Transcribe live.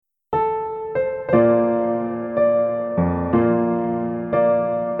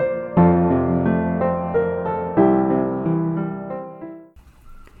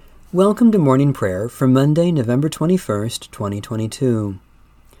Welcome to Morning Prayer for Monday, November 21st, 2022.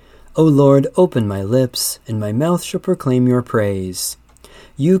 O Lord, open my lips, and my mouth shall proclaim your praise.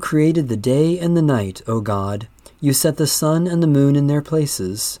 You created the day and the night, O God. You set the sun and the moon in their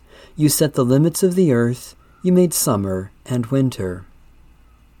places. You set the limits of the earth. You made summer and winter.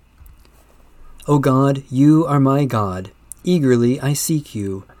 O God, you are my God. Eagerly I seek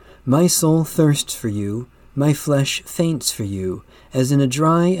you. My soul thirsts for you. My flesh faints for you, as in a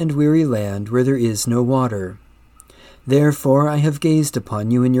dry and weary land where there is no water. Therefore I have gazed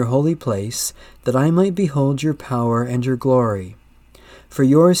upon you in your holy place, that I might behold your power and your glory. For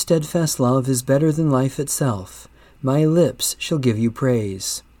your steadfast love is better than life itself. My lips shall give you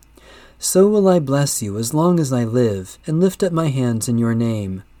praise. So will I bless you as long as I live, and lift up my hands in your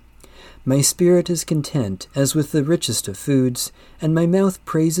name. My spirit is content as with the richest of foods, and my mouth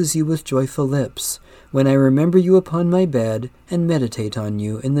praises you with joyful lips, when I remember you upon my bed and meditate on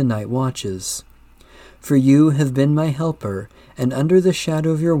you in the night watches. For you have been my helper, and under the shadow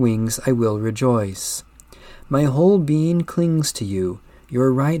of your wings I will rejoice. My whole being clings to you.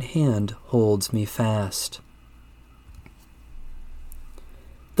 Your right hand holds me fast.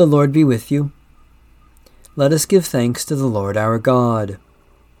 The Lord be with you. Let us give thanks to the Lord our God.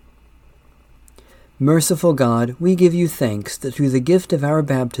 Merciful God, we give you thanks that through the gift of our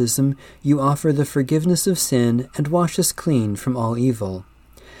baptism you offer the forgiveness of sin and wash us clean from all evil.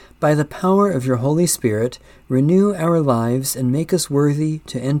 By the power of your Holy Spirit, renew our lives and make us worthy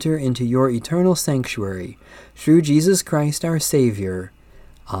to enter into your eternal sanctuary, through Jesus Christ our Savior.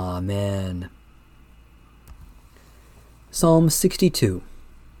 Amen. Psalm 62.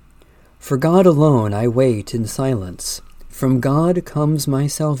 For God alone I wait in silence. From God comes my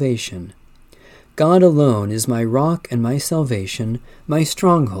salvation. God alone is my rock and my salvation, my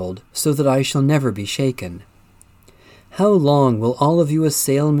stronghold, so that I shall never be shaken. How long will all of you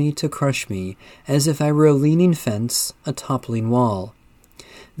assail me to crush me, as if I were a leaning fence, a toppling wall?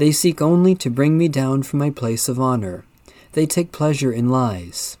 They seek only to bring me down from my place of honor. They take pleasure in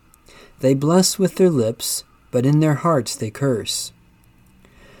lies. They bless with their lips, but in their hearts they curse.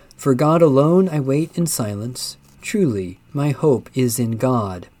 For God alone I wait in silence. Truly, my hope is in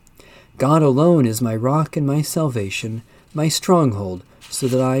God. God alone is my rock and my salvation, my stronghold, so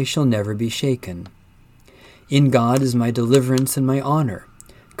that I shall never be shaken. In God is my deliverance and my honor.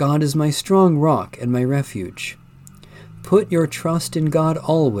 God is my strong rock and my refuge. Put your trust in God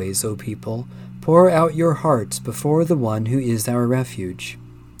always, O people. Pour out your hearts before the one who is our refuge.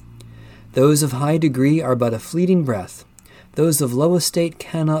 Those of high degree are but a fleeting breath. Those of low estate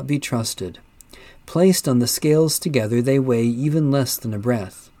cannot be trusted. Placed on the scales together, they weigh even less than a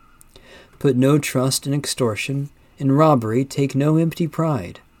breath. Put no trust in extortion. In robbery take no empty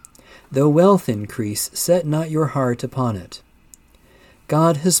pride. Though wealth increase, set not your heart upon it.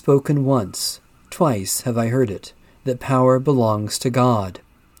 God has spoken once, twice have I heard it, that power belongs to God.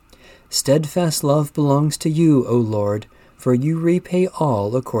 Steadfast love belongs to you, O Lord, for you repay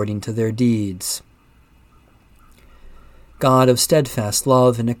all according to their deeds. God of steadfast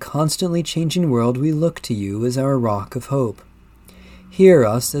love, in a constantly changing world we look to you as our rock of hope. Hear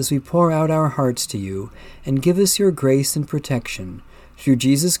us as we pour out our hearts to you, and give us your grace and protection, through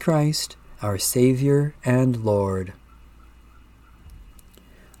Jesus Christ, our Savior and Lord.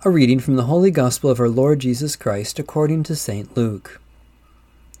 A reading from the Holy Gospel of our Lord Jesus Christ according to St. Luke.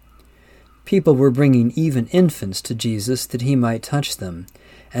 People were bringing even infants to Jesus that he might touch them,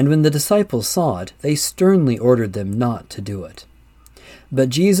 and when the disciples saw it, they sternly ordered them not to do it. But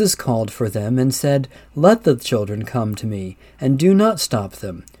Jesus called for them and said, Let the children come to me, and do not stop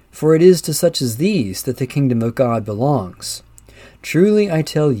them, for it is to such as these that the kingdom of God belongs. Truly I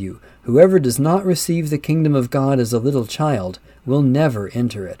tell you, whoever does not receive the kingdom of God as a little child will never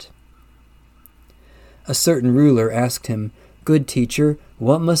enter it. A certain ruler asked him, Good teacher,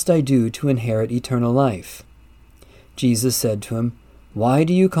 what must I do to inherit eternal life? Jesus said to him, Why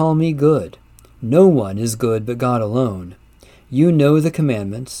do you call me good? No one is good but God alone. You know the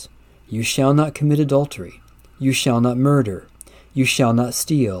commandments. You shall not commit adultery. You shall not murder. You shall not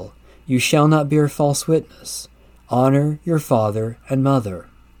steal. You shall not bear false witness. Honor your father and mother.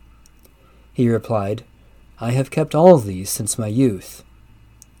 He replied, I have kept all these since my youth.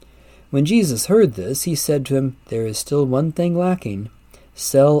 When Jesus heard this, he said to him, There is still one thing lacking.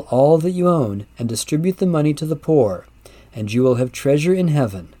 Sell all that you own and distribute the money to the poor, and you will have treasure in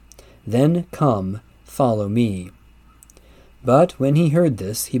heaven. Then come, follow me. But when he heard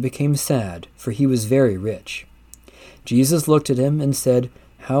this, he became sad, for he was very rich. Jesus looked at him and said,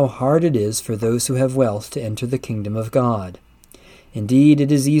 How hard it is for those who have wealth to enter the kingdom of God. Indeed,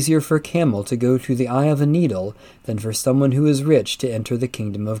 it is easier for a camel to go through the eye of a needle than for someone who is rich to enter the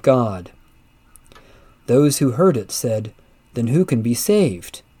kingdom of God." Those who heard it said, "Then who can be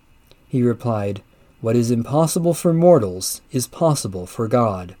saved?" He replied, "What is impossible for mortals is possible for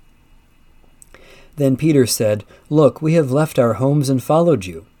God." Then Peter said, "Look, we have left our homes and followed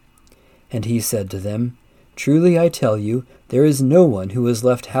you." And he said to them, "Truly I tell you, there is no one who has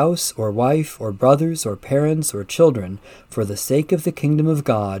left house or wife or brothers or parents or children for the sake of the kingdom of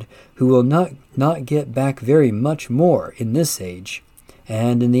God who will not get back very much more in this age,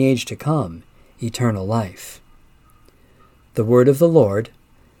 and in the age to come, eternal life." The word of the Lord.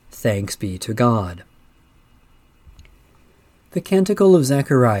 Thanks be to God. The Canticle of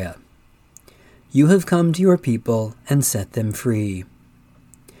Zechariah. You have come to your people and set them free.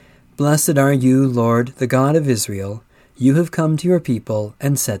 Blessed are you, Lord, the God of Israel. You have come to your people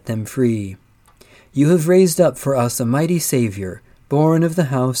and set them free. You have raised up for us a mighty Savior, born of the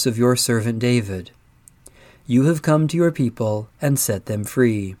house of your servant David. You have come to your people and set them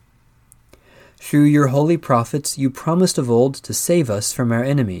free. Through your holy prophets you promised of old to save us from our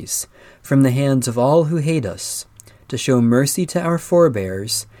enemies, from the hands of all who hate us, to show mercy to our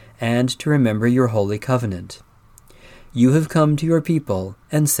forebears, and to remember your holy covenant. You have come to your people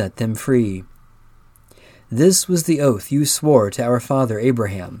and set them free. This was the oath you swore to our father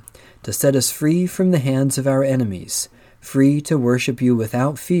Abraham, to set us free from the hands of our enemies, free to worship you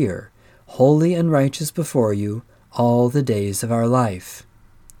without fear, holy and righteous before you all the days of our life.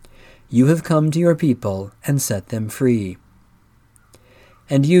 You have come to your people and set them free.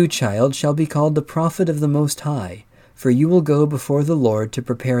 And you, child, shall be called the prophet of the Most High, for you will go before the Lord to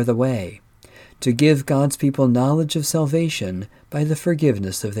prepare the way, to give God's people knowledge of salvation by the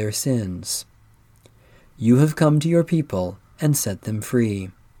forgiveness of their sins. You have come to your people and set them free.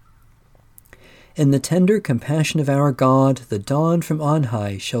 In the tender compassion of our God, the dawn from on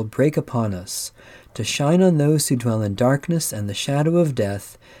high shall break upon us, to shine on those who dwell in darkness and the shadow of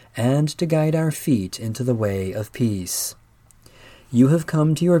death, and to guide our feet into the way of peace. You have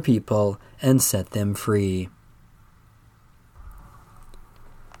come to your people and set them free.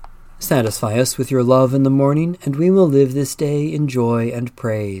 Satisfy us with your love in the morning, and we will live this day in joy and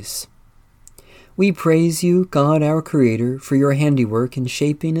praise. We praise you, God our Creator, for your handiwork in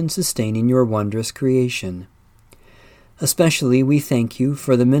shaping and sustaining your wondrous creation. Especially we thank you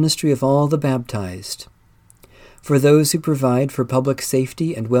for the ministry of all the baptized, for those who provide for public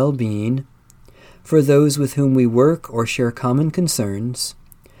safety and well-being, for those with whom we work or share common concerns,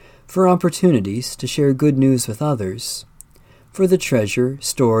 for opportunities to share good news with others, for the treasure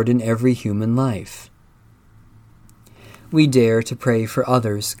stored in every human life. We dare to pray for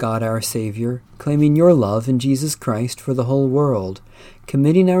others, God our Savior, claiming your love in Jesus Christ for the whole world,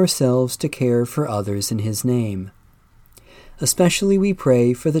 committing ourselves to care for others in his name. Especially we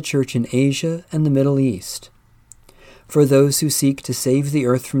pray for the Church in Asia and the Middle East, for those who seek to save the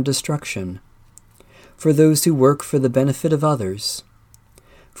earth from destruction, for those who work for the benefit of others,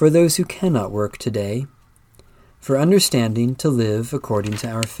 for those who cannot work today, for understanding to live according to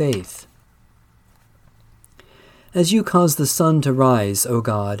our faith. As you cause the sun to rise, O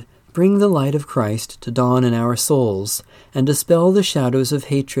God, bring the light of Christ to dawn in our souls, and dispel the shadows of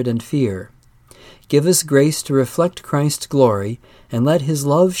hatred and fear. Give us grace to reflect Christ's glory, and let his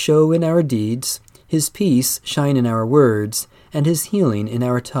love show in our deeds, his peace shine in our words, and his healing in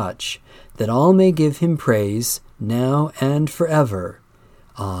our touch, that all may give him praise, now and forever.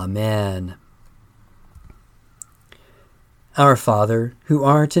 Amen. Our Father, who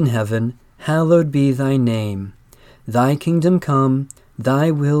art in heaven, hallowed be thy name. Thy kingdom come,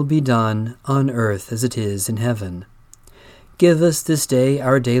 thy will be done, on earth as it is in heaven. Give us this day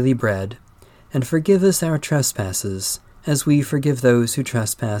our daily bread, and forgive us our trespasses, as we forgive those who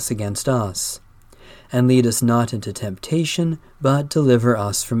trespass against us. And lead us not into temptation, but deliver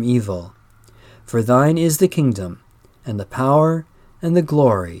us from evil. For thine is the kingdom, and the power, and the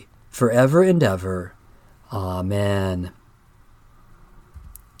glory, forever and ever. Amen.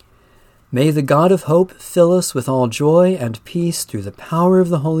 May the God of hope fill us with all joy and peace through the power of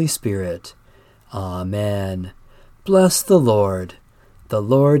the Holy Spirit. Amen. Bless the Lord. The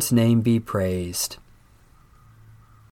Lord's name be praised.